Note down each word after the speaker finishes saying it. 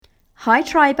Hi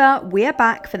Triber, we're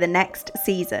back for the next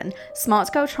season.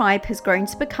 Smart Girl Tribe has grown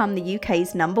to become the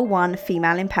UK's #1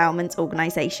 female empowerment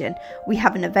organisation. We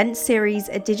have an event series,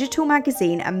 a digital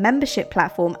magazine, a membership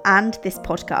platform, and this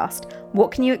podcast.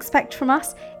 What can you expect from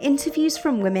us? Interviews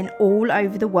from women all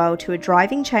over the world who are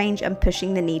driving change and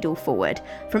pushing the needle forward.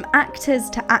 From actors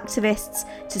to activists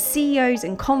to CEOs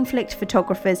and conflict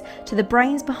photographers to the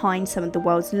brains behind some of the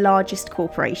world's largest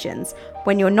corporations.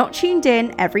 When you're not tuned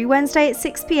in every Wednesday at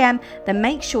 6 p.m, then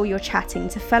make sure you're chatting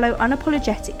to fellow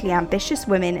unapologetically ambitious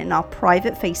women in our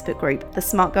private Facebook group, the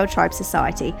Smart Girl Tribe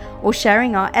Society, or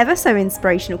sharing our ever so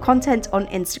inspirational content on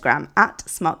Instagram at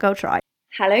Smart Girl Tribe.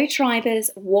 Hello Tribers,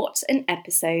 what an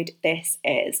episode this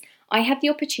is. I had the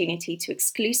opportunity to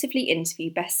exclusively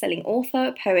interview best-selling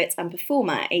author, poet and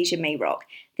performer Aija Mayrock.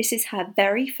 This is her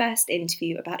very first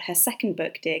interview about her second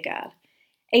book, Dear Girl.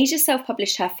 Aija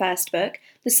self-published her first book,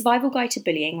 The Survival Guide to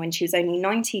Bullying, when she was only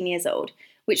 19 years old,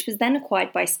 which was then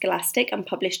acquired by Scholastic and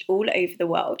published all over the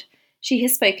world. She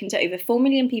has spoken to over 4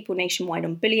 million people nationwide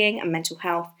on bullying and mental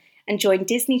health and joined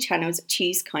Disney Channel's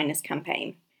Choose Kindness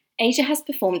campaign. Aija has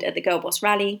performed at the Girl Boss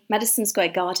Rally, Madison Square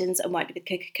Gardens and worked with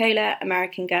Coca-Cola,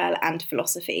 American Girl and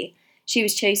Philosophy. She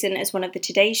was chosen as one of the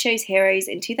Today Show's heroes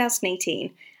in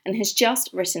 2018 and has just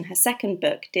written her second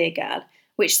book, Dear Girl,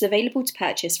 which is available to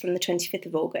purchase from the 25th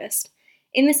of August.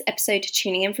 In this episode,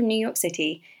 tuning in from New York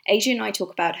City, Aija and I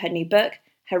talk about her new book,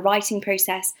 her writing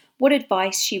process, what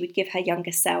advice she would give her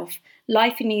younger self,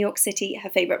 life in New York City, her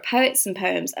favourite poets and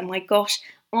poems, and my gosh,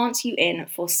 aren't you in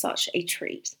for such a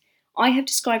treat? I have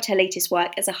described her latest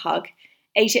work as a hug.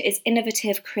 Aija is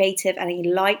innovative, creative, and a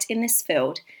light in this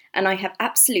field, and I have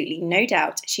absolutely no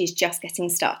doubt she's just getting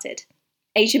started.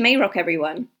 Aija Mayrock,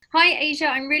 everyone. Hi, Aija.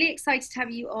 I'm really excited to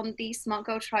have you on the Smart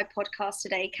Girl Tribe podcast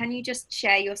today. Can you just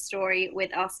share your story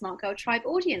with our Smart Girl Tribe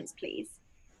audience, please?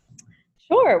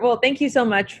 Sure. Well, thank you so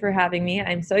much for having me.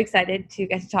 I'm so excited to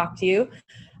get to talk to you.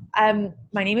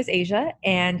 My name is Aija,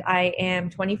 and I am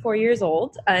 24 years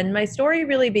old. And my story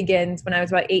really begins when I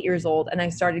was about 8 years old, and I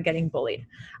started getting bullied.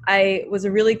 I was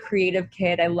a really creative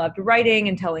kid. I loved writing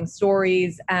and telling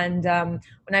stories. And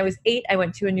when I was 8, I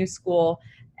went to a new school,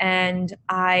 and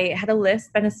I had a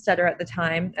lisp and a stutter at the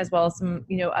time, as well as some,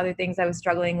 other things I was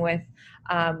struggling with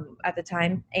at the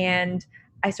time. And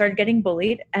I started getting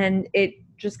bullied, and it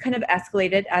just kind of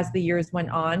escalated as the years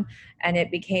went on, and it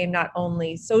became not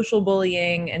only social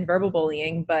bullying and verbal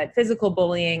bullying, but physical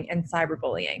bullying and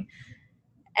cyberbullying.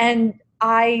 And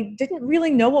I didn't really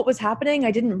know what was happening.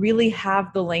 I didn't really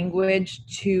have the language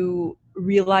to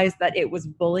realize that it was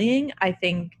bullying. I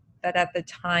think that at the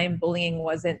time, bullying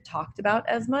wasn't talked about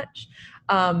as much.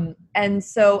 And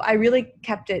so I really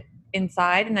kept it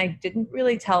inside, and I didn't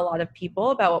really tell a lot of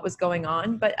people about what was going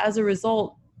on. But as a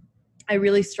result, I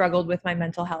really struggled with my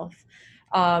mental health.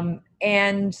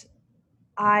 And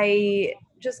I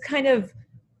just kind of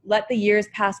let the years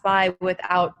pass by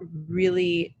without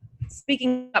really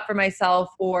speaking up for myself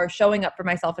or showing up for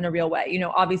myself in a real way.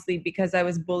 Obviously, because I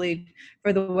was bullied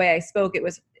for the way I spoke,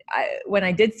 when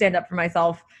I did stand up for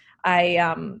myself, I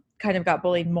kind of got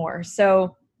bullied more.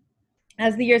 So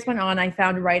as the years went on, I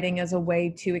found writing as a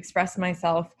way to express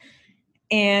myself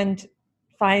and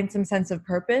find some sense of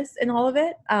purpose in all of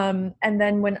it. And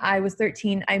then when I was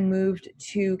 13, I moved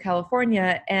to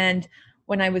California. And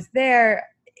when I was there,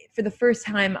 for the first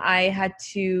time, I had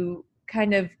to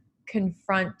kind of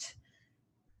confront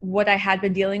what I had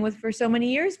been dealing with for so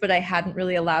many years, but I hadn't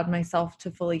really allowed myself to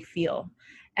fully feel.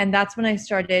 And that's when I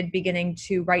started beginning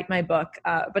to write my book.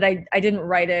 But I didn't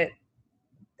write it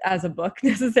as a book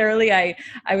necessarily. I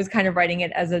was kind of writing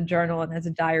it as a journal and as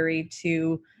a diary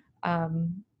to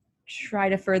try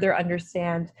to further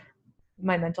understand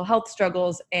my mental health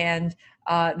struggles and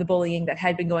the bullying that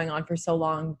had been going on for so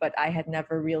long, but I had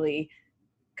never really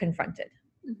confronted.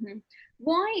 Mm-hmm.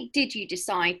 Why did you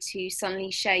decide to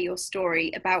suddenly share your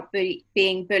story about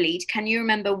being bullied? Can you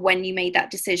remember when you made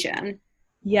that decision?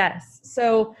 Yes.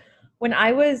 So when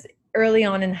I was early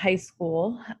on in high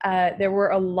school, there were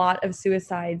a lot of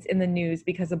suicides in the news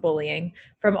because of bullying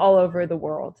from all over the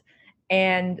world.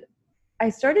 And I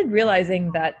started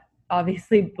realizing that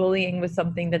obviously bullying was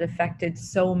something that affected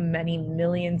so many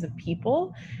millions of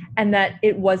people, and that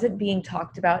it wasn't being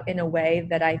talked about in a way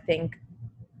that I think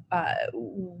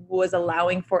was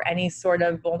allowing for any sort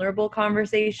of vulnerable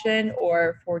conversation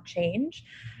or for change.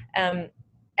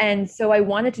 And so I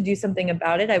wanted to do something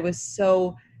about it. I was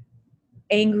so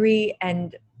angry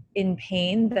and in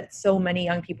pain that so many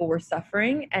young people were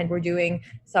suffering and were doing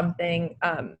something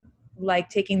like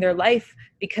taking their life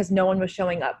because no one was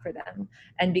showing up for them,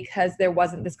 and because there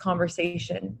wasn't this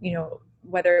conversation,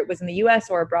 whether it was in the US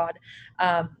or abroad.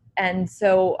 And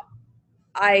so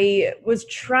I was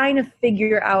trying to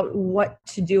figure out what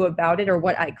to do about it or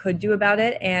what I could do about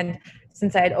it. And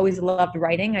since I had always loved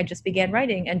writing, I just began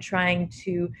writing and trying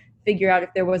to figure out if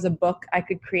there was a book I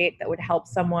could create that would help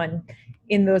someone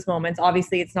in those moments.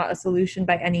 Obviously, it's not a solution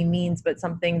by any means, but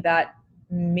something that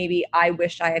maybe I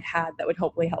wish I had had that would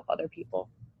hopefully help other people.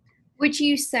 Would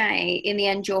you say, in the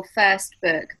end, your first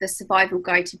book, The Survival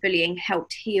Guide to Bullying,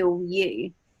 helped heal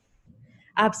you?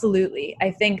 Absolutely. I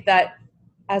think that,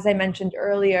 as I mentioned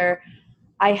earlier,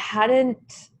 I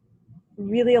hadn't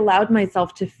really allowed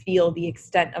myself to feel the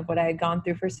extent of what I had gone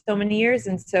through for so many years.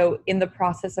 And so, in the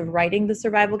process of writing The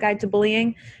Survival Guide to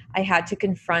Bullying, I had to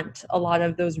confront a lot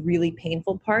of those really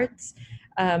painful parts.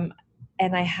 And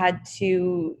I had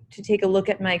to take a look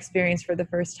at my experience for the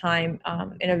first time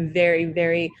in a very,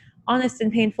 very honest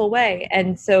and painful way.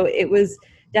 And so it was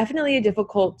definitely a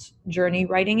difficult journey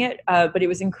writing it, but it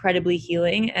was incredibly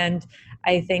healing. And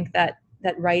I think that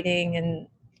writing and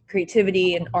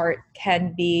creativity and art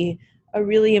can be a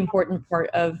really important part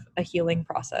of a healing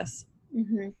process.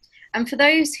 Mm-hmm. And for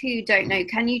those who don't know,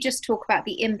 can you just talk about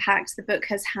the impact the book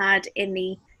has had in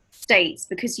the States?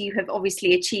 Because you have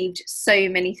obviously achieved so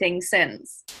many things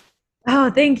since.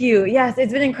 Oh, thank you. Yes,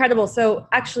 it's been incredible. So,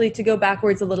 actually, to go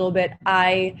backwards a little bit,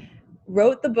 I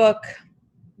wrote the book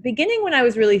beginning when I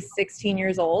was really 16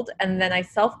 years old, and then I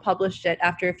self-published it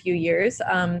after a few years.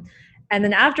 And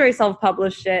then after I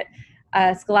self-published it,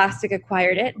 Scholastic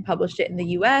acquired it and published it in the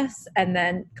US, and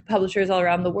then publishers all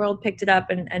around the world picked it up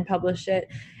and published it.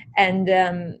 And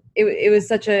it was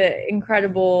such an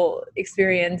incredible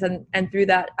experience. And through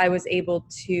that, I was able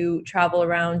to travel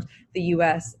around the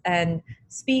US and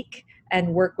speak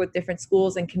and work with different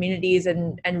schools and communities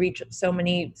and reach so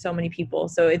many people.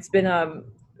 So it's been a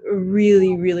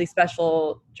really, really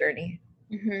special journey.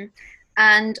 Mm-hmm.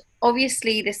 And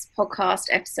obviously, this podcast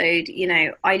episode,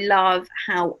 I love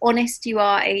how honest you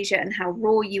are, Aija, and how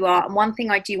raw you are. And one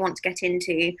thing I do want to get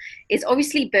into is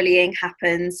obviously bullying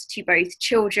happens to both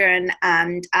children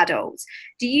and adults.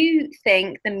 Do you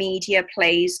think the media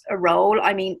plays a role?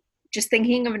 I mean, just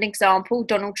thinking of an example,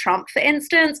 Donald Trump, for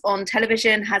instance, on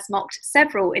television has mocked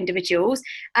several individuals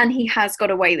and he has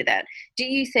got away with it. Do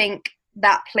you think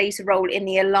that plays a role in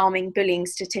the alarming bullying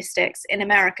statistics in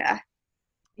America?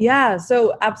 Yeah,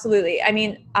 so absolutely. I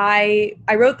mean, I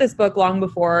wrote this book long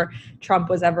before Trump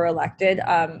was ever elected.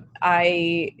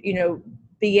 I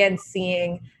began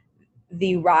seeing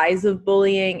the rise of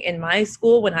bullying in my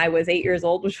school when I was 8 years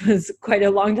old, which was quite a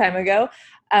long time ago.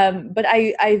 But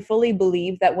I fully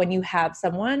believe that when you have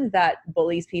someone that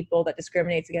bullies people, that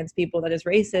discriminates against people, that is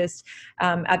racist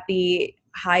at the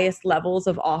highest levels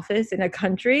of office in a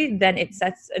country, then it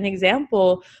sets an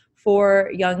example for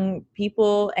young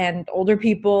people and older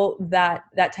people that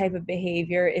that type of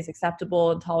behavior is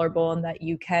acceptable and tolerable, and that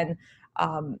you can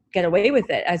get away with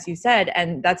it, as you said,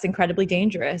 and that's incredibly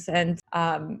dangerous. And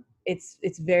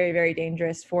it's very, very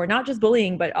dangerous for not just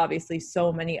bullying, but obviously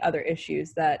so many other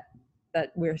issues that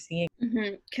we're seeing.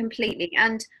 Mm-hmm, completely.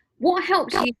 And what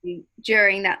helped you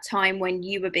during that time when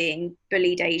you were being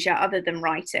bullied, Aija, other than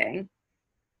writing?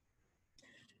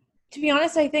 To be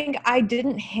honest, I think I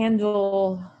didn't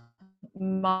handle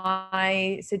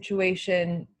my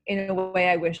situation in a way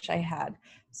I wish I had.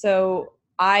 So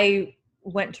I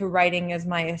went to writing as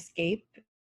my escape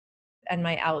and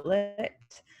my outlet.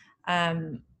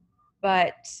 Um,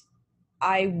 but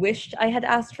I wished I had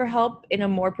asked for help in a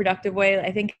more productive way.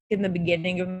 I think in the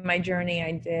beginning of my journey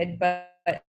I did,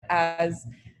 but as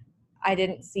I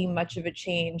didn't see much of a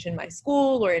change in my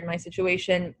school or in my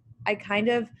situation, I kind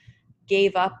of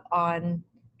gave up on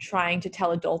trying to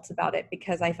tell adults about it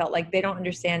because I felt like they don't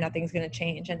understand, nothing's going to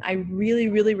change. And I really,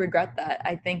 really regret that.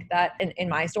 I think that in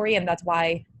my story, and that's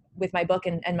why with my book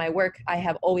and my work, I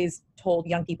have always told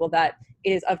young people that it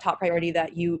is of top priority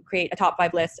that you create a top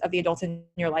 5 list of the adults in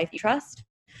your life you trust.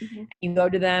 Mm-hmm. You go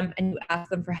to them and you ask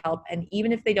them for help. And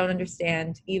even if they don't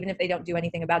understand, even if they don't do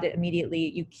anything about it immediately,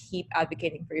 you keep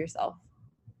advocating for yourself.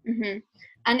 Mm-hmm.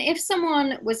 And if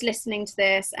someone was listening to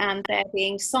this and they're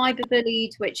being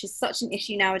cyberbullied, which is such an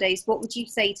issue nowadays, what would you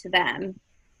say to them?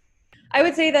 I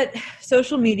would say that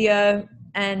social media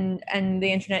and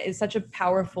the internet is such a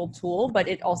powerful tool, but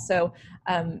it also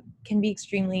can be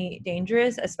extremely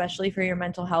dangerous, especially for your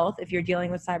mental health. If you're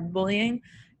dealing with cyberbullying,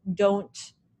 don't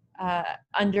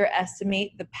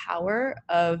underestimate the power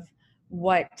of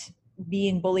what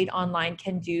being bullied online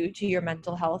can do to your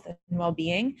mental health and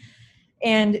well-being.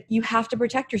 And you have to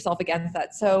protect yourself against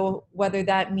that. So whether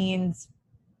that means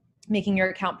making your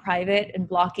account private and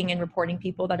blocking and reporting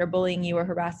people that are bullying you or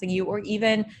harassing you, or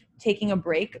even taking a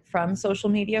break from social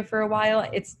media for a while,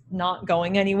 it's not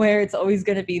going anywhere. It's always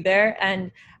going to be there.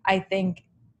 And I think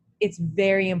it's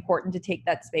very important to take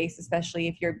that space, especially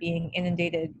if you're being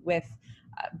inundated with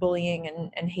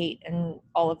bullying and hate and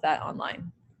all of that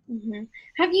online. Hmm.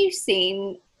 Have you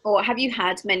seen or have you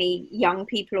had many young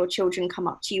people or children come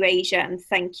up to you, Asia, and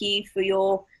thank you for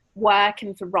your work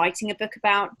and for writing a book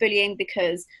about bullying?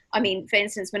 Because, I mean, for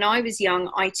instance, when I was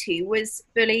young, I too was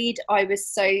bullied. I was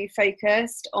so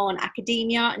focused on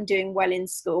academia and doing well in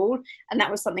school, and that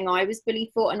was something I was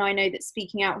bullied for. And I know that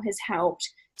speaking out has helped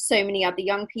so many other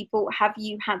young people. Have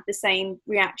you had the same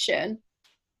reaction?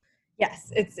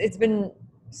 Yes, it's been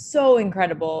so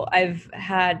incredible. I've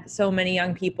had so many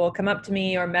young people come up to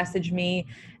me or message me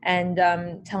and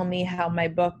tell me how my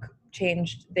book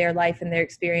changed their life and their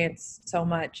experience so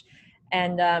much.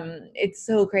 And it's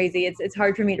so crazy. It's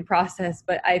hard for me to process,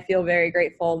 but I feel very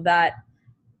grateful that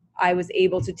I was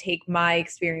able to take my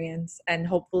experience and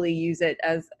hopefully use it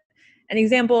as an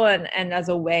example and as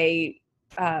a way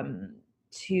um,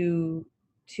 to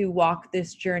walk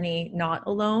this journey not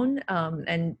alone,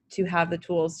 and to have the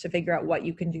tools to figure out what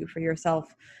you can do for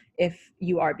yourself if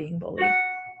you are being bullied.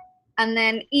 And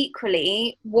then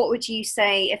equally, what would you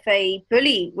say if a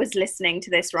bully was listening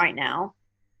to this right now?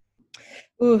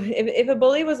 Ooh, if a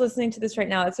bully was listening to this right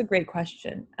now, that's a great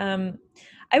question.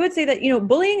 I would say that,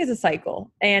 bullying is a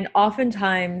cycle, and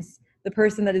oftentimes the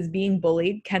person that is being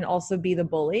bullied can also be the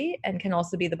bully and can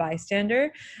also be the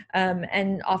bystander.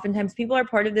 And oftentimes people are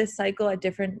part of this cycle at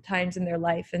different times in their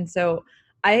life. And so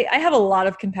I have a lot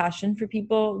of compassion for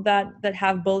people that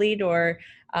have bullied or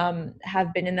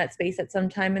have been in that space at some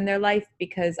time in their life,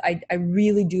 because I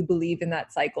really do believe in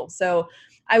that cycle. So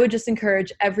I would just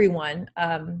encourage everyone,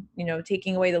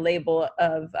 taking away the label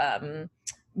of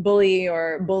bully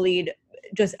or bullied,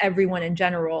 just everyone in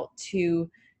general,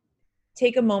 to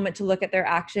take a moment to look at their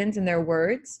actions and their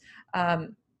words,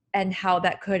 and how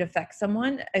that could affect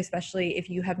someone, especially if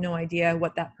you have no idea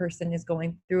what that person is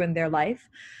going through in their life.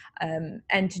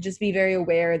 And to just be very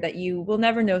aware that you will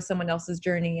never know someone else's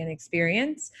journey and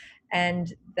experience,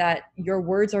 and that your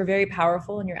words are very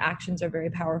powerful and your actions are very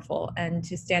powerful. And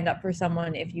to stand up for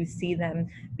someone if you see them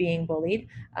being bullied,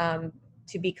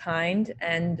 to be kind,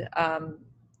 and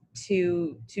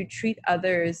to treat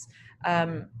others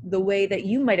the way that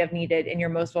you might have needed in your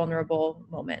most vulnerable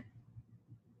moment.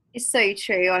 It's so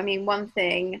true. I mean, one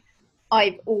thing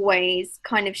I've always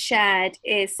kind of shared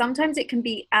is sometimes it can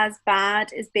be as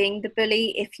bad as being the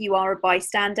bully if you are a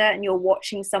bystander and you're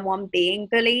watching someone being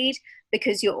bullied,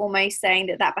 because you're almost saying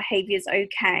that that behavior is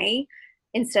okay,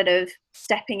 instead of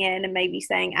stepping in and maybe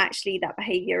saying, actually, that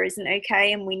behavior isn't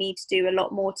okay and we need to do a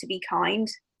lot more to be kind.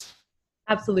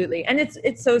 Absolutely. And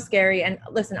it's so scary. And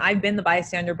listen, I've been the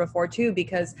bystander before too,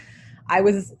 because I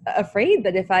was afraid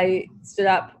that if I stood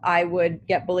up, I would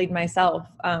get bullied myself.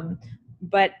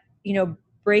 But,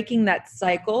 breaking that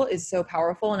cycle is so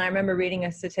powerful. And I remember reading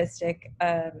a statistic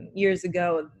years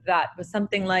ago that was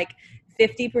something like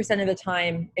 50% of the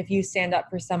time, if you stand up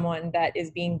for someone that is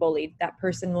being bullied, that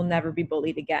person will never be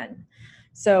bullied again.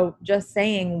 So just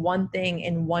saying one thing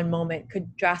in one moment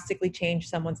could drastically change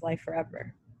someone's life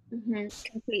forever.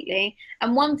 Completely.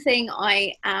 And one thing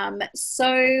I am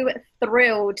so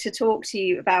thrilled to talk to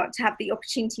you about, to have the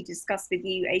opportunity to discuss with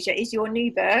you, Asia, is your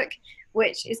new book,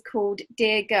 which is called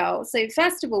Dear Girl. So,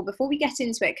 first of all, before we get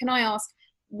into it, can I ask,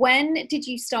 when did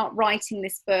you start writing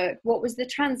this book? What was the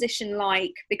transition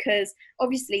like? Because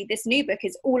obviously, this new book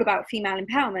is all about female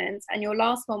empowerment, and your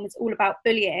last one was all about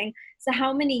bullying. So,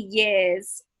 how many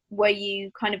years were you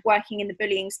kind of working in the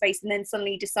bullying space and then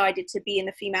suddenly decided to be in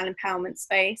the female empowerment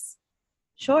space?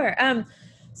 Sure.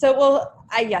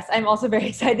 Yes, I'm also very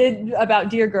excited about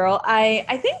Dear Girl.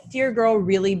 I think Dear Girl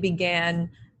really began,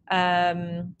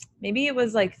 maybe it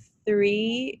was like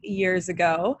 3 years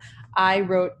ago. I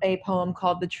wrote a poem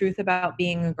called The Truth About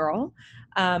Being a Girl.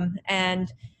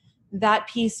 And that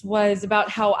piece was about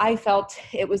how I felt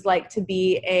it was like to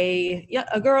be a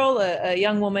girl, a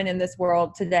young woman in this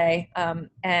world today.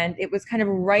 And it was kind of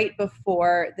right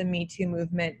before the Me Too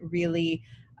movement really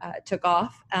took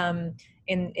off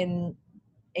in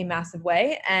a massive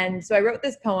way. And so I wrote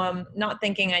this poem, not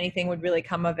thinking anything would really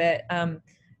come of it.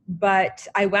 But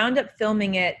I wound up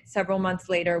filming it several months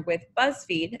later with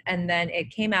BuzzFeed, and then it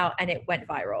came out and it went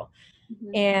viral.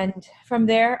 Mm-hmm. And from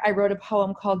there, I wrote a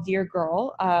poem called Dear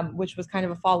Girl, which was kind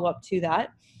of a follow-up to that.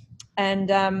 And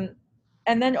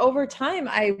then over time,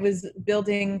 I was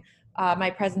building my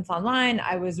presence online.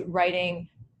 I was writing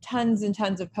tons and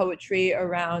tons of poetry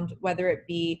around whether it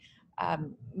be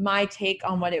my take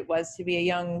on what it was to be a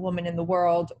young woman in the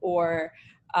world, or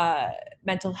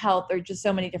mental health, or just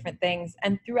so many different things.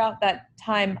 And throughout that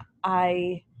time,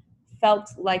 I felt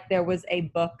like there was a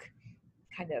book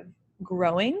kind of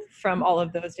growing from all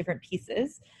of those different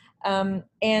pieces.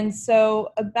 And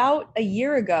so about a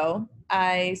year ago,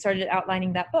 I started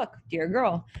outlining that book, Dear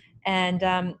Girl.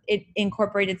 And it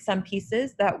incorporated some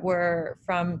pieces that were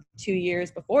from 2 years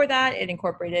before that. It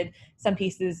incorporated some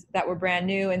pieces that were brand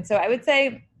new. And so I would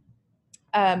say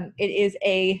it is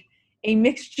a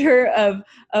mixture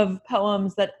of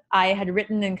poems that I had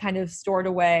written and kind of stored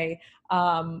away,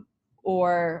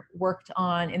 or worked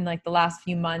on in like the last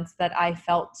few months, that I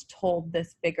felt told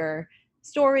this bigger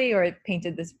story, or it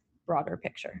painted this broader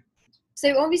picture.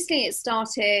 So obviously it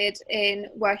started in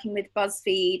working with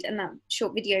BuzzFeed and that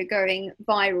short video going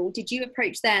viral. Did you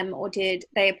approach them or did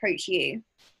they approach you?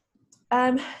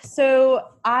 So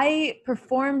I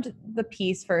performed the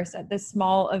piece first at this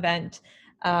small event,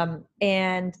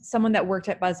 and someone that worked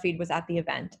at BuzzFeed was at the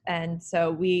event. And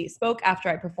so we spoke after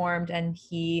I performed, and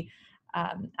he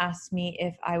asked me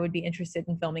if I would be interested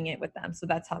in filming it with them. So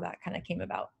that's how that kind of came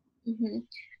about. Mm-hmm.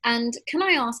 And can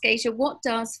I ask, Aija, what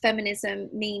does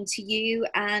feminism mean to you?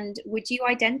 And would you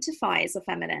identify as a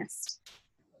feminist?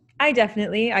 I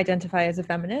definitely identify as a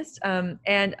feminist.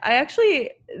 And I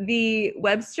actually, the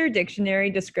Webster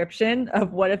Dictionary description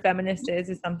of what a feminist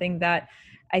is something that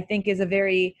I think is a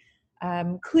very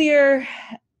clear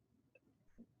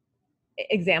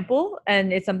example,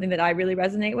 and it's something that I really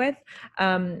resonate with.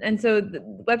 And so the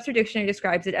Webster Dictionary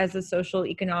describes it as the social,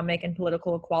 economic, and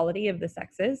political equality of the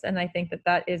sexes. And I think that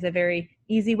that is a very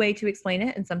easy way to explain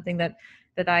it, and something that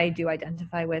I do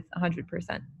identify with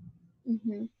 100%.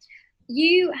 Mm-hmm.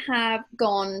 You have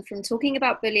gone from talking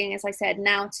about bullying, as I said,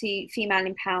 now to female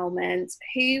empowerment.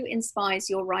 Who inspires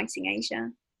your writing,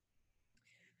 Aija?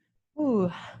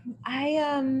 Ooh,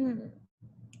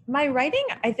 my writing,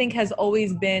 I think, has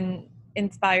always been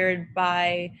inspired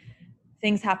by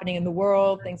things happening in the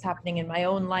world, things happening in my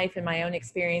own life, in my own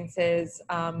experiences,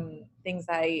 things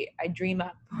I dream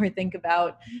up or think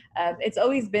about. It's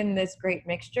always been this great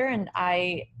mixture, and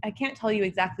I can't tell you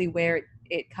exactly where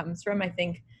it comes from. I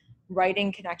think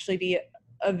writing can actually be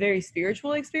a very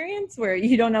spiritual experience where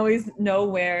you don't always know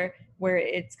where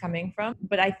it's coming from.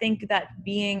 But I think that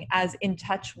being as in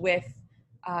touch with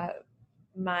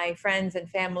my friends and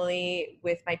family,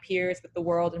 with my peers, with the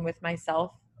world, and with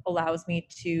myself allows me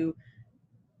to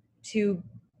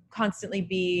constantly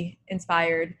be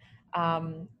inspired,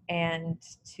 and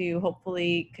to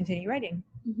hopefully continue writing.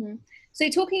 Mm-hmm. So,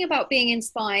 talking about being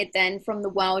inspired then from the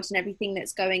world and everything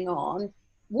that's going on,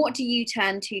 what do you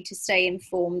turn to stay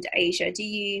informed, Aija? Do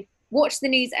you watch the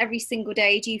news every single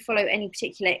day? Do you follow any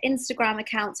particular Instagram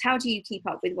accounts? How do you keep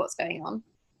up with what's going on?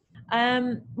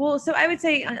 Well, so I would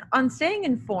say on staying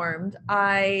informed,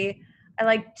 I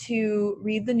like to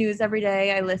read the news every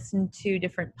day. I listen to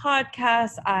different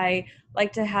podcasts. I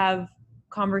like to have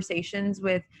conversations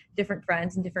with different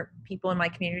friends and different people in my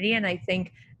community. And I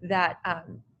think that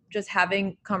just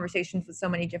having conversations with so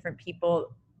many different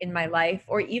people in my life,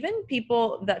 or even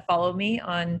people that follow me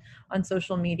on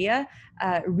social media,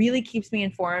 really keeps me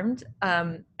informed,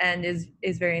 and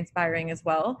is very inspiring as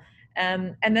well.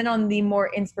 And then on the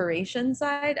more inspiration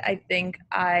side, I think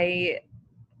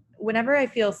whenever I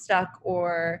feel stuck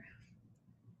or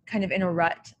kind of in a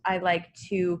rut, I like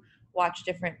to watch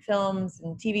different films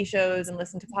and TV shows and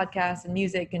listen to podcasts and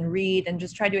music and read and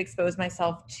just try to expose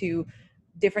myself to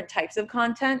different types of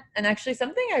content. And actually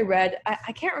something I read,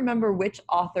 I can't remember which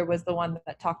author was the one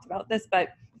that talked about this, but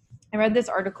I read this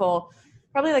article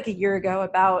probably like a year ago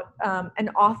about an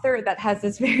author that has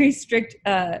this very strict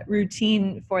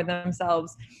routine for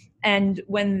themselves. And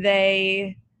when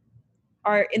they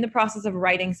are in the process of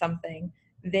writing something,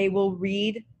 they will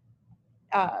read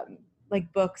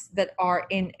like books that are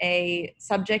in a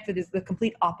subject that is the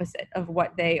complete opposite of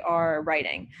what they are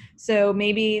writing. So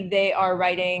maybe they are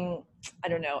writing, I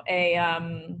don't know,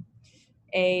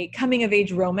 a coming of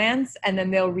age romance, and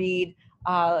then they'll read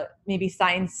maybe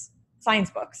science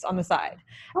books on the side.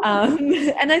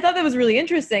 And I thought that was really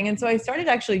interesting. And so I started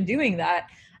actually doing that.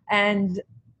 And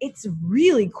it's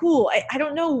really cool. I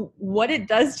don't know what it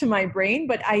does to my brain,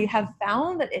 but I have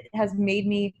found that it has made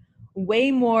me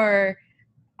way more,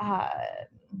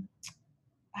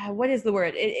 what is the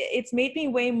word? It's made me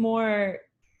way more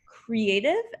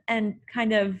creative and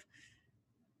kind of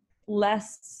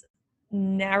less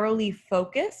narrowly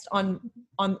focused on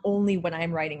only what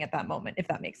I'm writing at that moment, if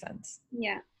that makes sense.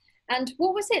 Yeah. And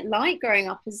what was it like growing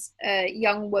up as a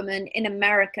young woman in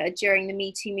America during the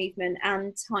Me Too movement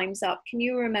and Time's Up? Can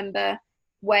you remember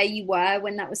where you were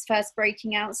when that was first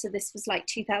breaking out? So this was like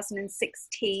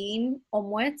 2016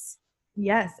 onwards.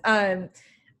 Yes.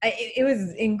 It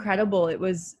was incredible. It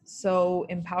was so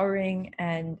empowering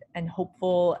and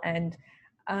hopeful, and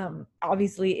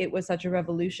obviously it was such a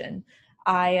revolution.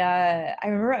 I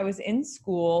remember I was in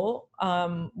school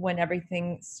when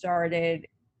everything started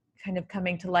kind of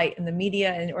coming to light in the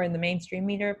media or in the mainstream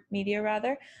media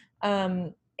rather.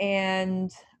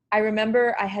 And I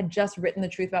remember I had just written The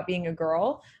Truth About Being a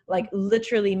Girl, like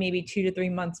literally maybe 2 to 3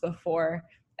 months before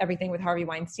everything with Harvey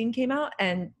Weinstein came out.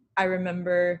 And I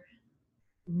remember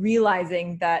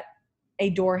realizing that a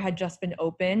door had just been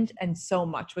opened and so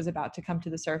much was about to come to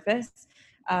the surface.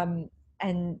 And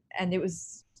it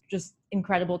was just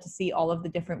incredible to see all of the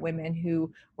different women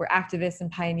who were activists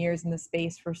and pioneers in the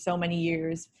space for so many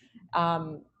years,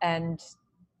 and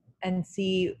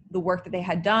see the work that they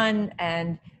had done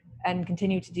and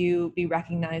continue to be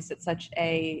recognized at such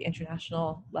a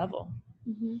international level.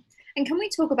 Mm-hmm. And can we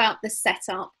talk about the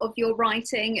setup of your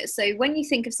writing? So when you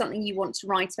think of something you want to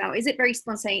write about, is it very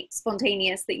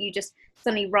spontaneous that you just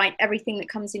suddenly write everything that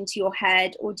comes into your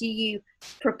head, or do you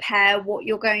prepare what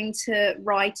you're going to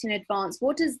write in advance?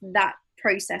 What does that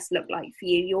process look like for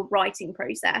you, your writing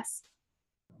process?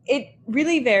 It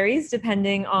really varies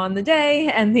depending on the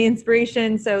day and the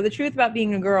inspiration. So The Truth About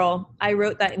Being a Girl, I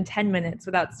wrote that in 10 minutes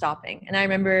without stopping. And I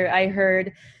remember I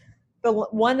heard I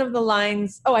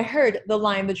heard the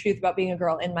line, "The truth about being a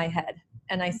girl," in my head.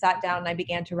 And I sat down and I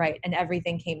began to write, and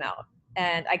everything came out.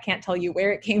 And I can't tell you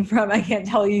where it came from. I can't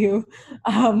tell you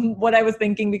what I was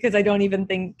thinking, because I don't even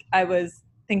think I was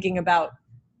thinking about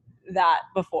that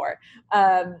before.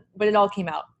 But it all came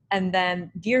out. And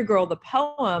then Dear Girl, the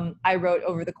poem, I wrote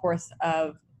over the course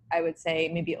of, I would say,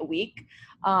 maybe a week.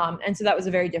 And so that was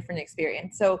a very different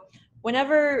experience. So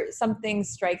whenever something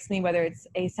strikes me, whether it's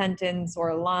a sentence or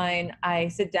a line, I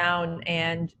sit down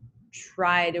and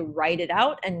try to write it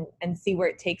out and see where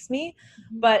it takes me.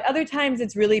 But other times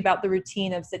it's really about the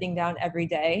routine of sitting down every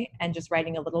day and just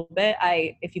writing a little bit.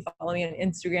 If you follow me on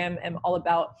Instagram, I'm all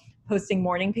about posting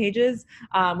morning pages,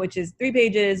 which is 3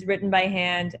 pages written by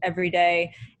hand every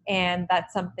day. And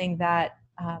that's something that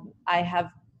I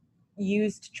have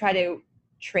used to try to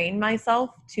train myself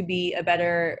to be a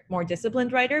better, more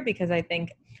disciplined writer, because I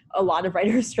think a lot of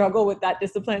writers struggle with that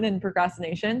discipline and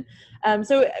procrastination.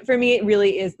 So for me, it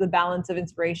really is the balance of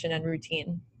inspiration and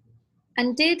routine.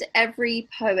 And did every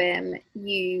poem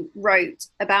you wrote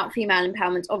about female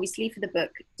empowerment, obviously for the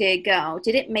book Dear Girl,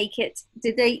 did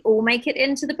they all make it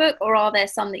into the book, or are there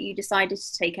some that you decided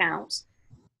to take out?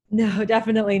 No,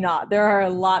 definitely not. There are a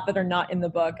lot that are not in the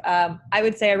book. I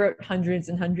would say I wrote hundreds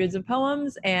and hundreds of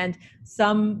poems, and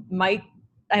some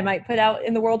I might put out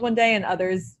in the world one day, and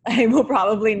others I will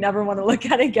probably never want to look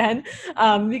at again,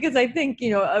 because I think,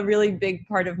 a really big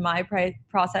part of my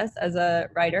process as a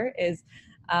writer is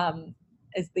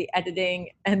the editing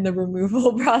and the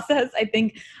removal process. I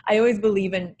think I always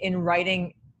believe in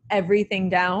writing everything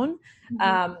down,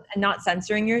 and not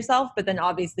censoring yourself, but then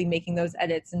obviously making those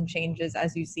edits and changes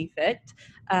as you see fit.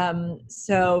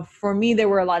 So for me, there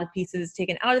were a lot of pieces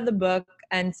taken out of the book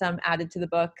and some added to the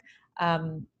book,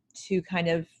 to kind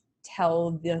of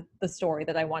tell the story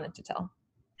that I wanted to tell.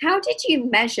 How did you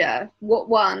measure what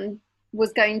one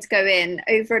was going to go in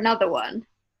over another one?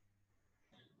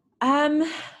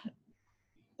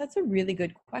 That's a really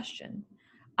good question.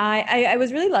 I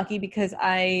was really lucky because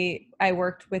I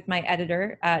worked with my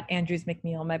editor at Andrews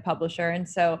McMeel, my publisher. And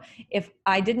so if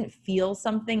I didn't feel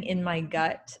something in my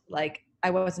gut, like I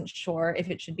wasn't sure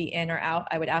if it should be in or out,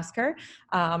 I would ask her.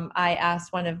 I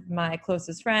asked one of my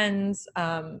closest friends.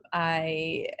 But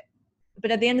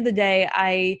at the end of the day,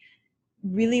 I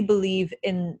really believe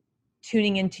in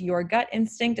tuning into your gut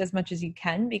instinct as much as you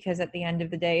can, because at the end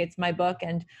of the day, it's my book,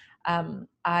 and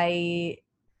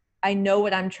I know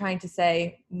what I'm trying to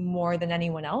say more than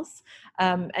anyone else.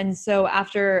 And so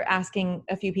after asking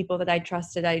a few people that I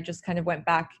trusted, I just kind of went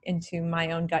back into my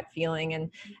own gut feeling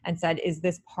and said, is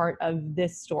this part of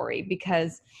this story?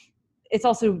 Because it's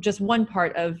also just one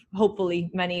part of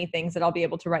hopefully many things that I'll be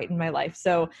able to write in my life.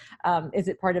 So is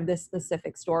it part of this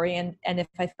specific story? And if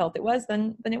I felt it was,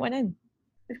 then it went in.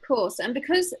 Of course. And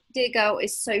because Dear Girl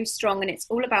is so strong and it's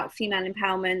all about female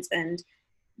empowerment and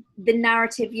the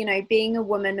narrative, being a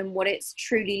woman and what it's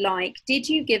truly like, did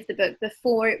you give the book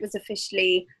before it was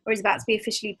officially, or is about to be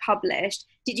officially published?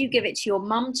 Did you give it to your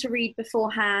mum to read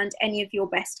beforehand? Any of your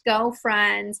best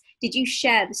girlfriends? Did you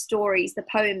share the stories, the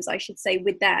poems, I should say,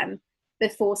 with them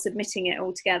before submitting it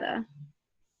all together?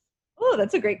 Oh,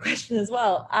 that's a great question as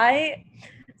well.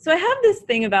 So I have this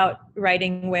thing about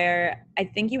writing where I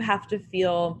think you have to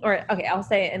feel, or okay, I'll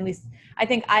say at least I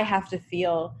think I have to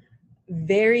feel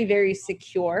very, very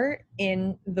secure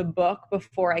in the book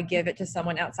before I give it to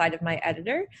someone outside of my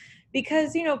editor,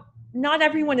 because, not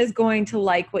everyone is going to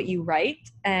like what you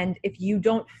write. And if you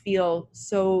don't feel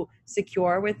so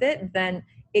secure with it, then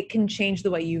it can change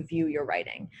the way you view your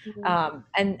writing. Mm-hmm.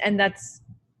 And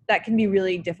that can be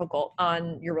really difficult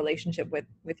on your relationship with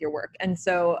your work. And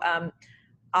so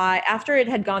after it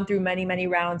had gone through many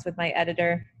rounds with my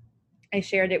editor, I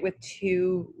shared it with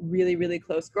two really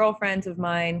close girlfriends of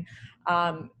mine.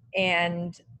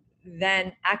 And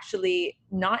then actually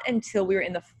not until we were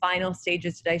in the final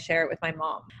stages did I share it with my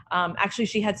mom. Actually,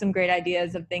 she had some great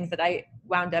ideas of things that I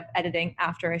wound up editing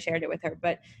after I shared it with her,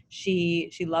 but she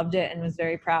loved it and was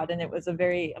very proud, and it was a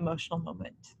very emotional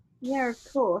moment. Yeah, of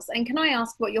course. And can I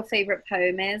ask what your favorite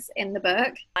poem is in the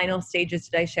book? Final stages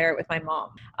did I share it with my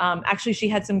mom. Actually, she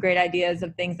had some great ideas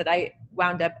of things that I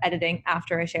wound up editing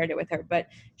after I shared it with her, but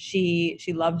she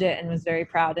loved it and was very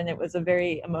proud, and it was a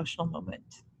very emotional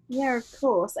moment. Yeah, of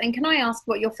course. And can I ask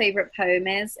what your favorite poem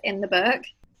is in the book?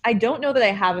 I don't know that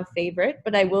I have a favorite,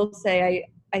 but I will say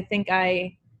I think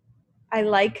I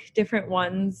like different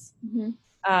ones.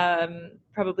 Mm-hmm.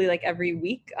 Probably like every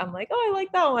week I'm like, oh, I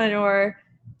like that one, or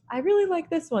I really like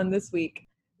this one this week.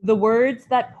 The words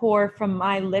that pour from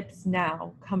my lips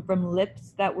now come from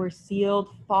lips that were sealed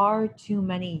far too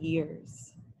many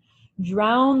years.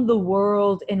 Drown the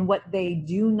world in what they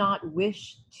do not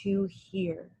wish to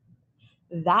hear.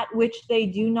 That which they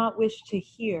do not wish to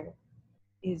hear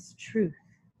is truth.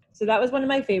 So that was one of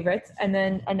my favorites. And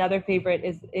then another favorite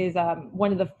is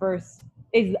one of the first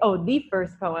is the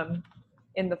first poem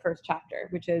in the first chapter,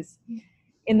 which is,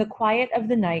 in the quiet of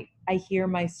the night, I hear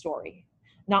my story,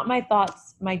 not my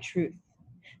thoughts, my truth.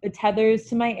 The tethers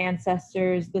to my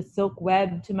ancestors, the silk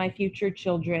web to my future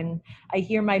children. I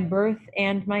hear my birth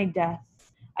and my death.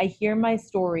 I hear my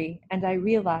story, and I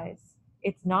realize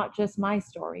it's not just my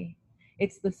story.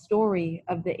 It's the story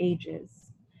of the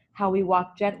ages, how we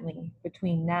walk gently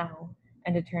between now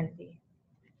and eternity.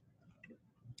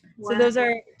 So Wow. those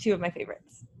are two of my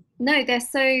favorites. No,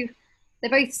 they're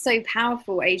both so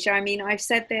powerful, Asia. I mean, I've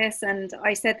said this and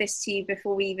I said this to you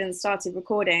before we even started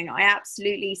recording. I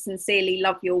absolutely sincerely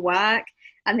love your work.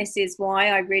 And this is why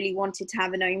I really wanted to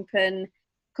have an open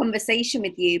conversation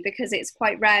with you, because it's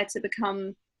quite rare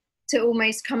to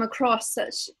almost come across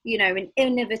such, an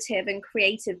innovative and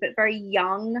creative but very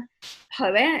young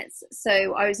poet.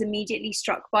 So I was immediately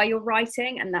struck by your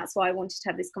writing, and that's why I wanted to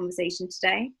have this conversation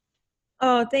today.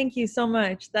 Oh, thank you so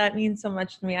much. That means so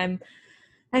much to me.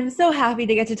 I'm so happy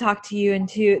to get to talk to you, and I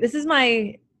think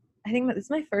this is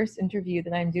my first interview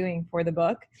that I'm doing for the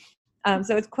book.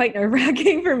 So it's quite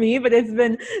nerve-wracking for me, but it's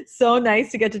been so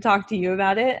nice to get to talk to you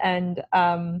about it, and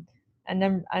I'm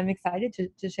excited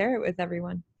to share it with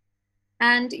everyone.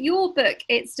 And your book,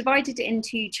 it's divided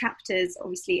into chapters,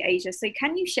 obviously, Asia. So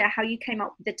can you share how you came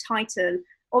up with the title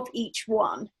of each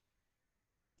one?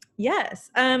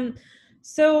 Yes.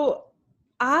 So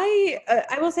I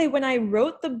will say, when I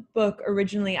wrote the book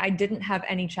originally, I didn't have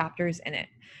any chapters in it.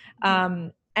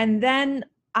 And then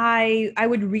I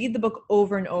would read the book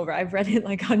over and over. I've read it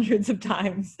like hundreds of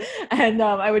times, and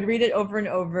I would read it over and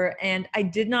over. And I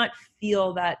did not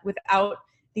feel that without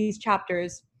these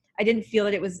chapters, I didn't feel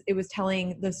that it was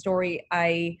telling the story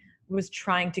I was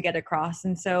trying to get across.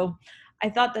 And so I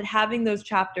thought that having those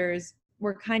chapters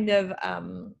were kind of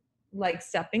like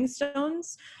stepping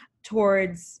stones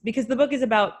towards, because the book is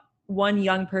about one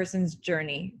young person's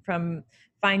journey from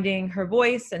finding her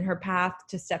voice and her path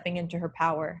to stepping into her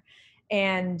power.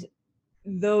 And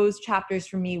those chapters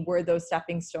for me were those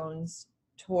stepping stones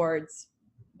towards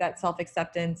that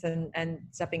self-acceptance and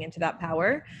stepping into that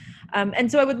power.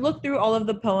 And so I would look through all of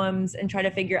the poems and try to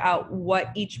figure out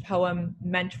what each poem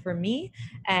meant for me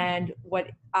and what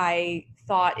I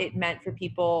thought it meant for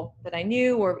people that I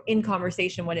knew, or in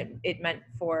conversation what it meant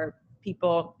for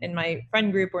people in my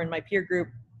friend group or in my peer group.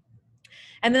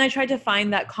 And then I tried to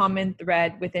find that common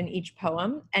thread within each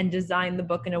poem and design the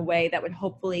book in a way that would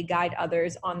hopefully guide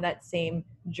others on that same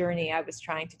journey I was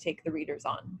trying to take the readers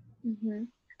on. Mm-hmm.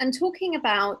 And talking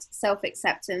about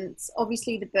self-acceptance,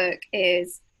 obviously the book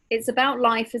it's about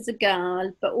life as a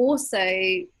girl, but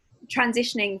also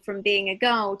transitioning from being a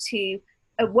girl to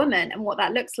a woman and what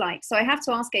that looks like. So I have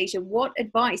to ask, Asia, what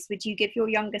advice would you give your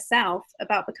younger self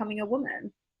about becoming a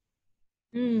woman?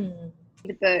 The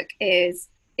book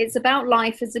it's about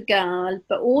life as a girl,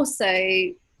 but also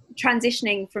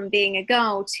transitioning from being a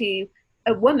girl to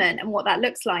a woman and what that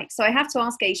looks like. So I have to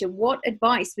ask, Asia, what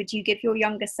advice would you give your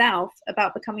younger self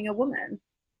about becoming a woman?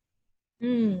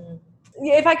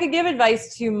 If I could give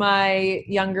advice to my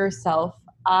younger self,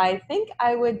 I think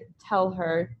I would tell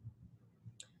her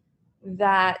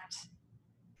that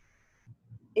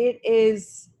it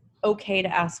is okay to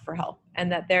ask for help,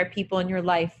 and that there are people in your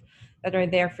life that are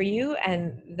there for you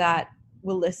and that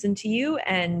will listen to you.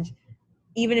 And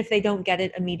even if they don't get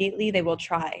it immediately, they will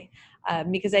try.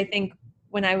 Because I think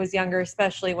when I was younger,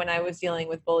 especially when I was dealing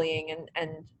with bullying and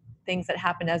things that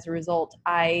happened as a result,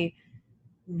 I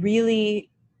really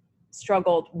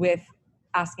struggled with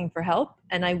asking for help.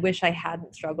 And I wish I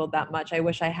hadn't struggled that much. I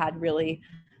wish I had really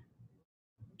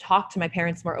talked to my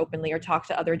parents more openly or talked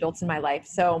to other adults in my life.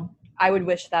 So I would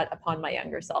wish that upon my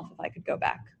younger self if I could go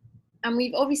back. And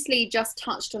we've obviously just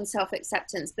touched on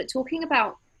self-acceptance, but talking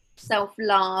about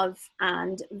self-love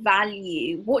and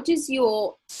value, what does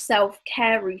your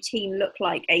self-care routine look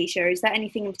like, Asia? Is there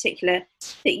anything in particular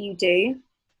that you do?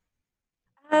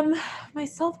 My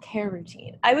self-care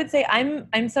routine. I would say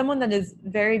I'm someone that is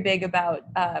very big about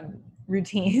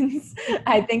routines.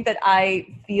 I think that I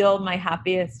feel my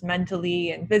happiest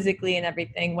mentally and physically and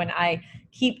everything when I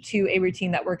keep to a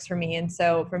routine that works for me. And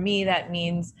so for me, that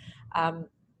means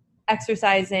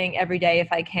exercising every day if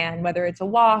I can, whether it's a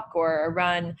walk or a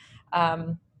run,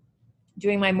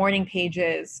 doing my morning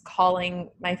pages, calling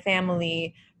my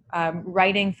family,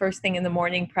 writing first thing in the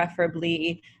morning,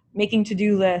 preferably, making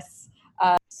to-do lists.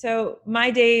 So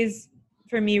my days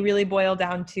for me really boil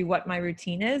down to what my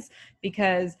routine is,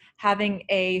 because having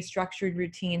a structured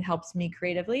routine helps me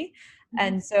creatively.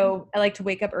 And so I like to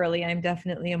wake up early. I'm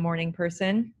definitely a morning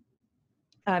person.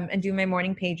 And do my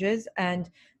morning pages and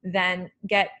then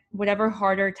get whatever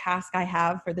harder task I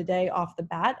have for the day off the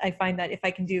bat. I find that if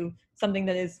I can do something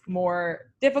that is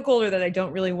more difficult or that I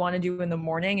don't really want to do in the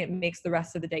morning, it makes the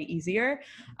rest of the day easier.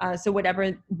 So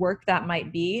whatever work that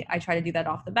might be, I try to do that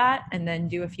off the bat and then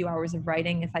do a few hours of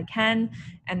writing if I can,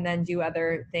 and then do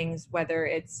other things, whether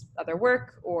it's other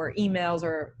work or emails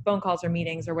or phone calls or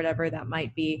meetings or whatever that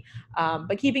might be.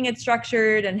 But keeping it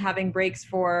structured and having breaks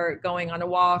for going on a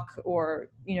walk or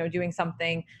doing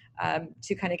something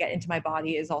to kind of get into my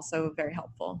body is also very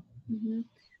helpful. Mm-hmm.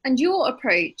 And your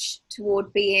approach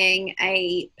toward being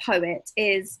a poet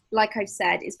is, like I've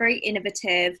said, is very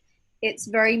innovative. It's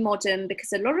very modern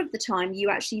because a lot of the time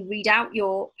you actually read out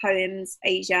your poems,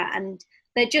 Asia, and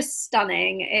they're just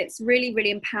stunning. It's really, really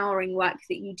empowering work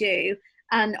that you do.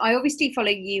 And I obviously follow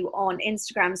you on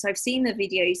Instagram, so I've seen the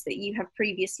videos that you have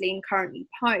previously and currently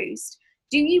post.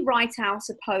 Do you write out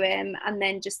a poem and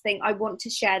then just think, I want to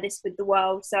share this with the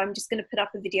world, so I'm just going to put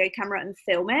up a video camera and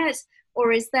film it?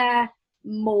 Or is there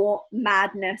more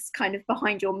madness kind of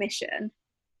behind your mission?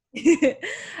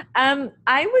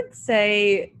 I would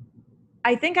say,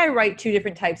 I think I write two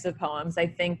different types of poems. I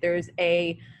think there's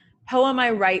a poem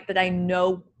I write that I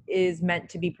know is meant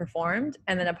to be performed,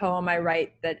 and then a poem I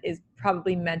write that is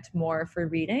probably meant more for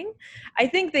reading. I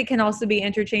think they can also be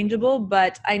interchangeable,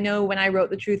 but I know when I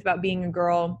wrote The Truth About Being a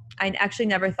Girl, I actually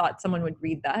never thought someone would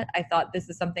read that. I thought this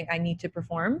is something I need to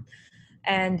perform.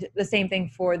 And the same thing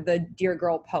for the Dear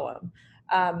Girl poem.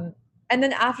 And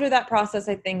then after that process,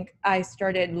 I think I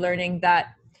started learning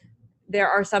that there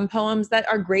are some poems that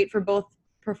are great for both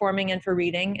performing and for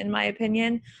reading, in my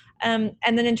opinion. And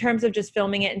then in terms of just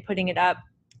filming it and putting it up,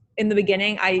 in the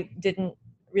beginning, I didn't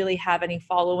really have any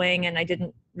following and I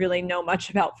didn't really know much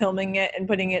about filming it and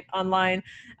putting it online.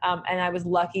 And I was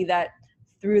lucky that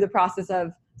through the process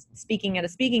of speaking at a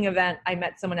speaking event, I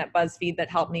met someone at BuzzFeed that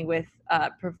helped me with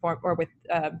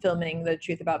filming The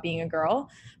Truth About Being a Girl.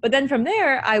 But then from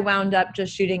there, I wound up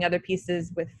just shooting other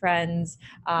pieces with friends,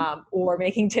 or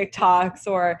making TikToks,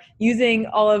 or using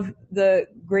all of the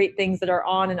great things that are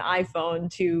on an iPhone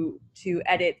to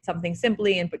edit something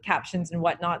simply and put captions and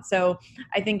whatnot. So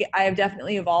I think I have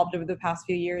definitely evolved over the past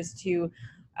few years to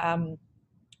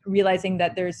realizing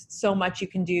that there's so much you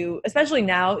can do, especially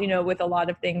now, with a lot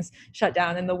of things shut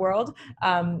down in the world,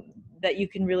 that you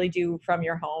can really do from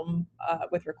your home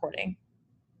with recording.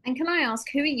 And can I ask,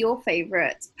 who are your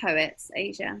favorite poets,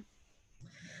 Asia?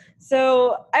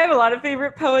 So I have a lot of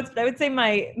favorite poets, but I would say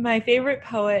my favorite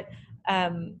poet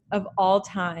of all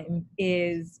time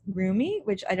is Rumi,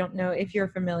 which I don't know if you're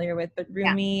familiar with, but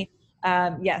Rumi,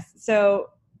 yeah. Yes. So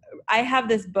I have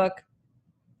this book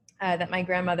that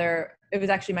it was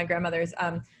actually my grandmother's,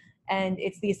 and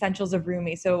it's The Essentials of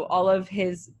Rumi. So all of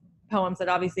his poems that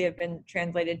obviously have been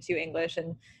translated to English,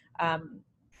 and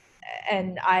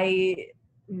I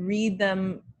read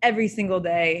them every single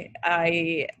day.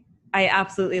 I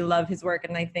absolutely love his work,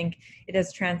 and I think it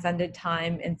has transcended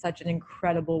time in such an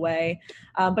incredible way.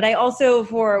 But I also,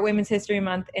 for Women's History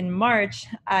Month in March,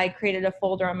 I created a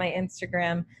folder on my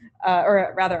Instagram,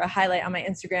 or rather a highlight on my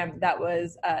Instagram that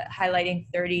was highlighting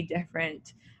 30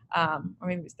 different, or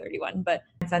maybe it was 31, but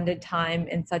transcended time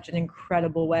in such an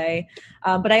incredible way.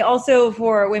 But I also,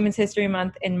 for Women's History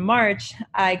Month in March,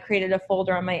 I created a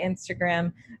folder on my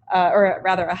Instagram, or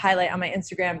rather a highlight on my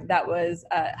Instagram that was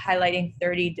highlighting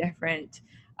 30 different,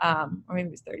 or maybe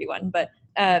it was 31, but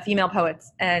female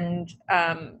poets, and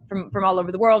from all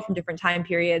over the world, from different time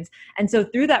periods. And so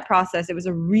through that process, it was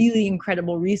a really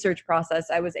incredible research process.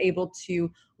 I was able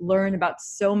to learn about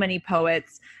so many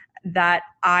poets that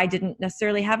I didn't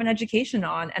necessarily have an education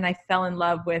on, and I fell in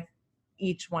love with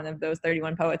each one of those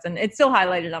 31 poets. And it's still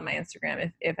highlighted on my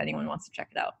Instagram if anyone wants to check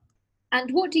it out.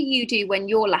 And what do you do when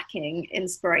you're lacking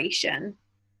inspiration?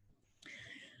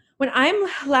 When I'm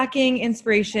lacking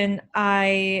inspiration,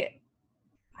 I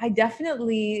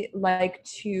definitely like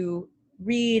to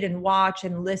read and watch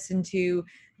and listen to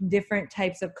different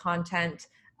types of content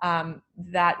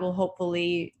that will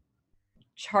hopefully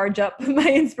charge up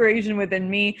my inspiration within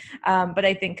me. But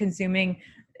I think consuming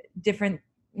different,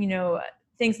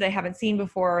 things that I haven't seen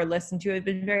before or listened to have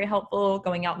been very helpful,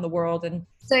 going out in the world. And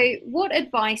so what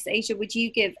advice, Aija, would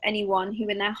you give anyone who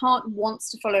in their heart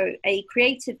wants to follow a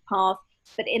creative path,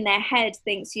 but in their head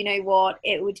thinks, you know what,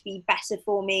 it would be better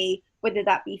for me, whether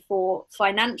that be for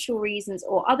financial reasons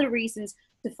or other reasons,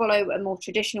 to follow a more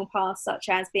traditional path, such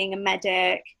as being a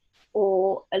medic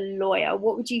or a lawyer?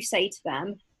 What would you say to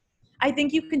them? I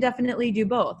think you can definitely do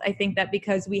both. I think that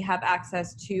because we have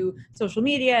access to social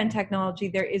media and technology,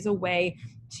 there is a way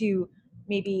to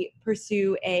maybe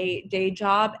pursue a day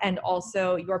job and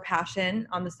also your passion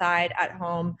on the side at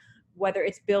home, whether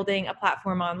it's building a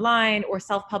platform online or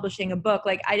self-publishing a book.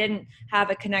 Like, I didn't have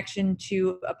a connection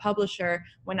to a publisher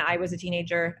when I was a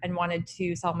teenager and wanted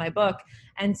to sell my book.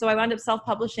 And so I wound up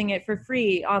self-publishing it for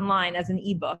free online as an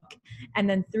ebook. And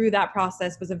then through that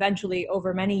process was eventually,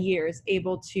 over many years,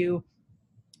 able to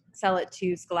sell it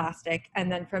to Scholastic.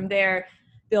 And then from there,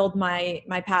 build my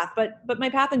path. But my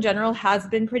path in general has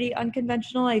been pretty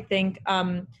unconventional. I think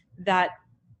that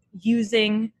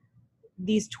using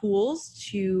these tools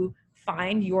to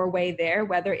find your way there,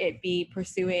 whether it be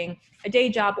pursuing a day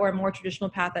job or a more traditional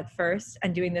path at first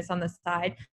and doing this on the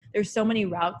side, there's so many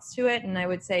routes to it. And I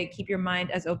would say keep your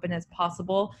mind as open as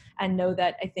possible and know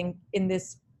that I think in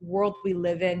this world we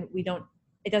live in,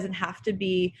 it doesn't have to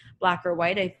be black or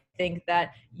white. I think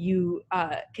that you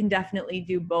can definitely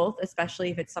do both,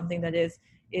 especially if it's something that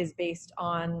is based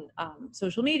on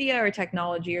social media or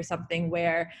technology or something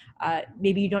where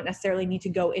maybe you don't necessarily need to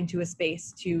go into a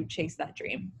space to chase that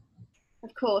dream.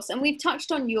 Of course. And we've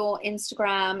touched on your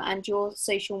Instagram and your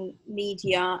social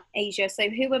media, Aija. So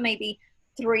who are maybe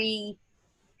 3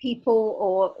 people,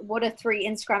 or what are 3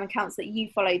 Instagram accounts that you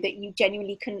follow that you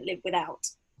genuinely couldn't live without?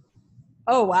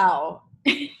 Oh, wow.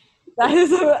 That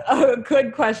is a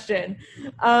good question.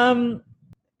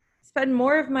 Spend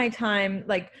more of my time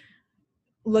like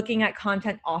looking at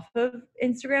content off of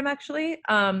Instagram, actually.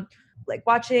 Like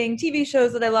watching TV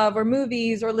shows that I love, or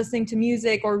movies, or listening to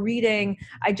music, or reading.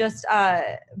 I just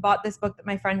bought this book that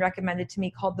my friend recommended to me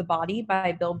called The Body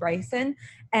by Bill Bryson,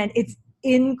 and it's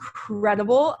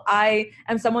incredible. I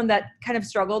am someone that kind of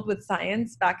struggled with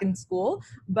science back in school,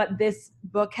 but this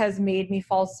book has made me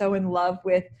fall so in love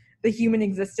with the human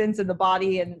existence and the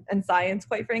body and science,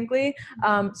 quite frankly.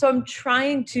 So I'm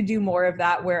trying to do more of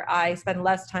that, where I spend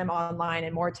less time online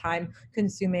and more time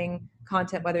consuming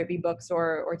content, whether it be books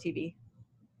or TV.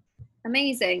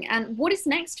 Amazing. And what is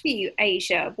next for you,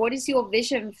 Aija? What is your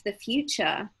vision for the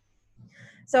future?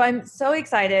 So I'm so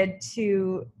excited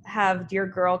to have Dear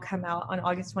Girl come out on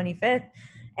August 25th,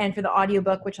 and for the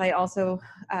audiobook, which I also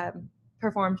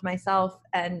performed myself,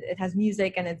 and it has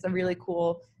music and it's a really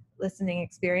cool listening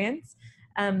experience.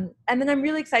 And then I'm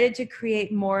really excited to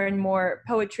create more and more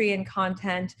poetry and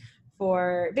content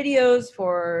for videos,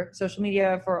 for social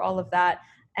media, for all of that.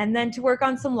 And then to work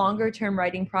on some longer term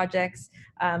writing projects.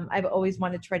 I've always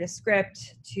wanted to write a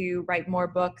script, to write more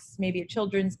books, maybe a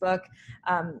children's book,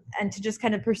 and to just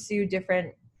kind of pursue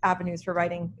different avenues for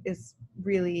writing is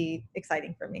really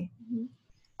exciting for me. Mm-hmm.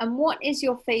 And what is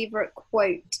your favorite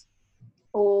quote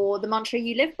or the mantra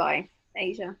you live by,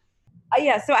 Aija?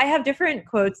 Yeah, so I have different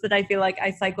quotes that I feel like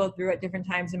I cycle through at different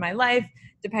times in my life,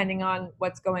 depending on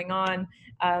what's going on.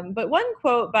 But one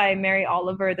quote by Mary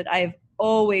Oliver that I've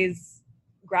always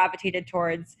gravitated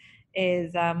towards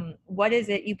is, what is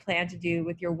it you plan to do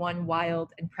with your one wild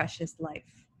and precious life?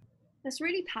 That's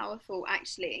really powerful,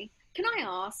 actually. Can I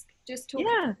ask, just talking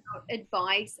about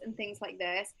advice and things like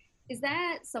this, is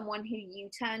there someone who you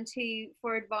turn to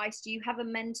for advice? Do you have a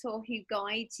mentor who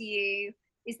guides you?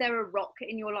 Is there a rock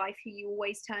in your life who you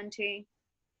always turn to?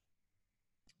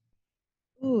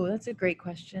 Ooh, that's a great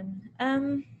question.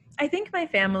 I think my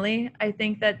family. I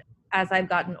think that as I've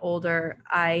gotten older,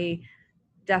 I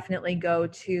definitely go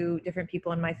to different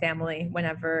people in my family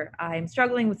whenever I'm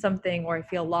struggling with something, or I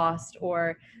feel lost,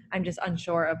 or I'm just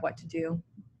unsure of what to do.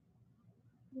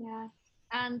 Yeah.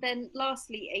 And then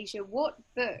lastly, Asia, what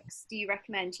books do you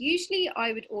recommend? Usually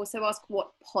I would also ask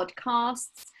what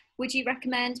podcasts would you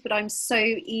recommend, but I'm so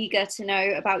eager to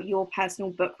know about your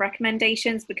personal book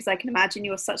recommendations because I can imagine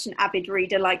you're such an avid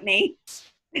reader like me.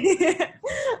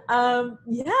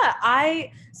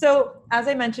 So as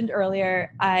I mentioned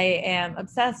earlier, I am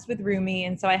obsessed with Rumi,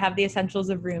 and so I have the Essentials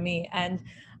of Rumi, and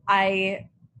I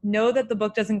know that the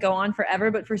book doesn't go on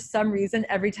forever, but for some reason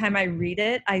every time I read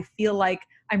it I feel like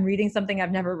I'm reading something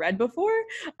I've never read before.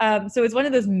 So it's one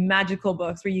of those magical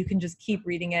books where you can just keep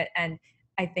reading it, and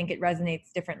I think it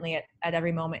resonates differently at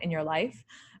every moment in your life.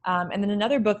 And then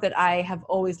another book that I have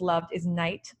always loved is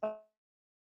Night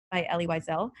by Ellie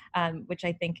Wiesel, which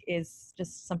I think is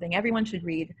just something everyone should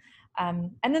read.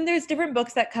 And then there's different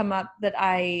books that come up that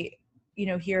I,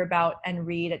 hear about and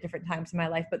read at different times in my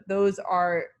life. But those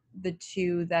are the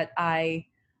two that I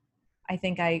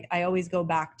think I always go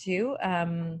back to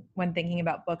when thinking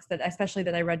about books that, especially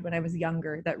that I read when I was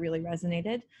younger, that really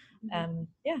resonated.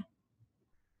 Yeah.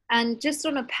 And just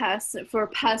on for a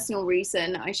personal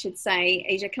reason, I should say,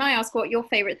 Asia, can I ask what your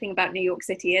favorite thing about New York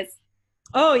City is?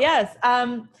 Oh, yes.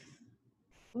 My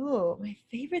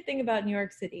favorite thing about New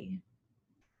York City.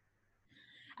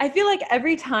 I feel like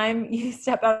every time you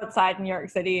step outside New York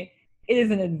City, it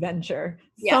is an adventure.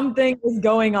 Yeah. Something is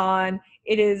going on.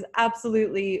 It is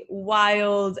absolutely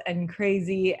wild and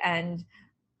crazy and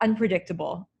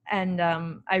unpredictable. And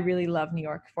I really love New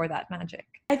York for that magic.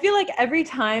 I feel like every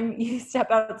time you step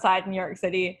outside New York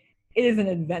City, it is an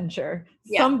adventure.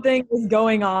 Yeah. Something is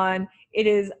going on. It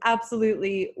is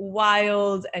absolutely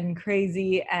wild and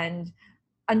crazy and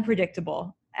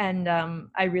unpredictable. And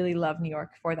I really love New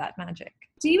York for that magic.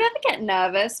 Do you ever get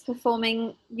nervous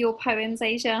performing your poems,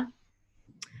 Asia?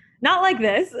 Not like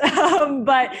this,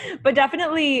 but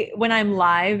definitely when I'm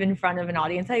live in front of an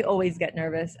audience, I always get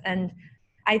nervous. And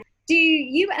do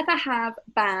you ever have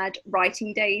bad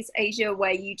writing days, Asia,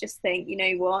 where you just think, you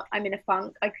know what, I'm in a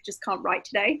funk, I just can't write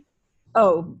today?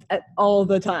 Oh, all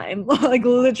the time, like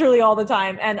literally all the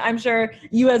time. And I'm sure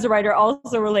you as a writer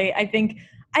also relate. I think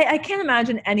I can't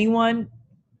imagine anyone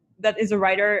that is a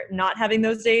writer not having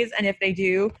those days. And if they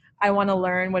do, I want to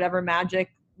learn whatever magic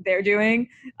they're doing.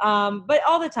 But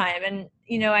all the time. And,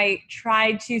 I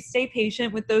try to stay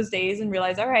patient with those days and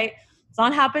realize, all right, it's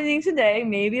not happening today.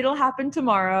 Maybe it'll happen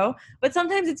tomorrow. But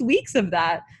sometimes it's weeks of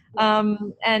that.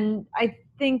 And I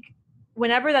think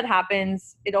whenever that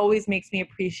happens, it always makes me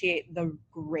appreciate the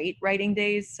great writing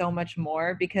days so much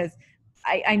more, because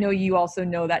I know you also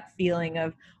know that feeling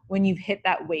of when you've hit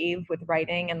that wave with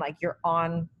writing and like you're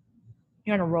on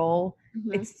a roll.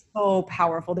 Mm-hmm. It's so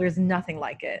powerful. There's nothing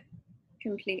like it.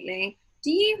 Completely.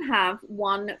 Do you have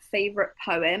one favorite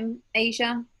poem,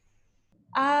 Asia?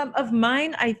 Of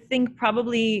mine, I think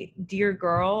probably Dear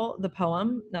Girl, the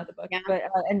poem, not the book, yeah. But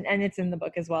and it's in the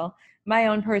book as well. My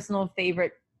own personal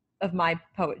favorite of my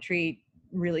poetry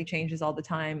really changes all the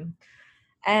time.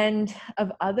 And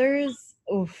of others,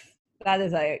 that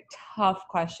is a tough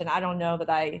question. I don't know that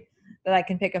I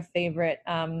can pick a favorite.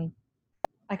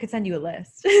 I could send you a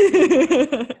list.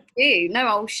 No,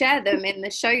 I'll share them in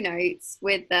the show notes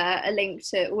with a link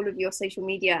to all of your social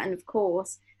media and, of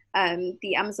course,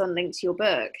 the Amazon link to your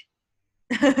book.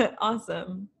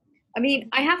 Awesome. I mean,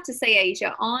 I have to say,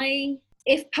 Asia,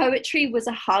 if poetry was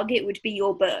a hug, it would be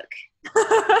your book.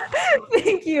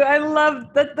 Thank you. I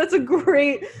love that. That's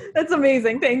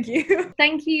amazing. Thank you.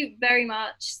 Thank you very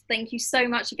much. Thank you so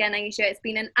much again, Asia. It's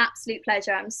been an absolute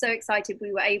pleasure. I'm so excited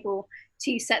we were able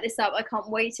to set this up. I can't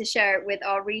wait to share it with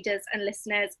our readers and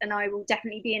listeners, and I will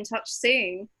definitely be in touch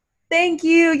soon. Thank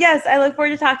you. Yes, I look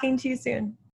forward to talking to you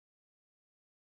soon.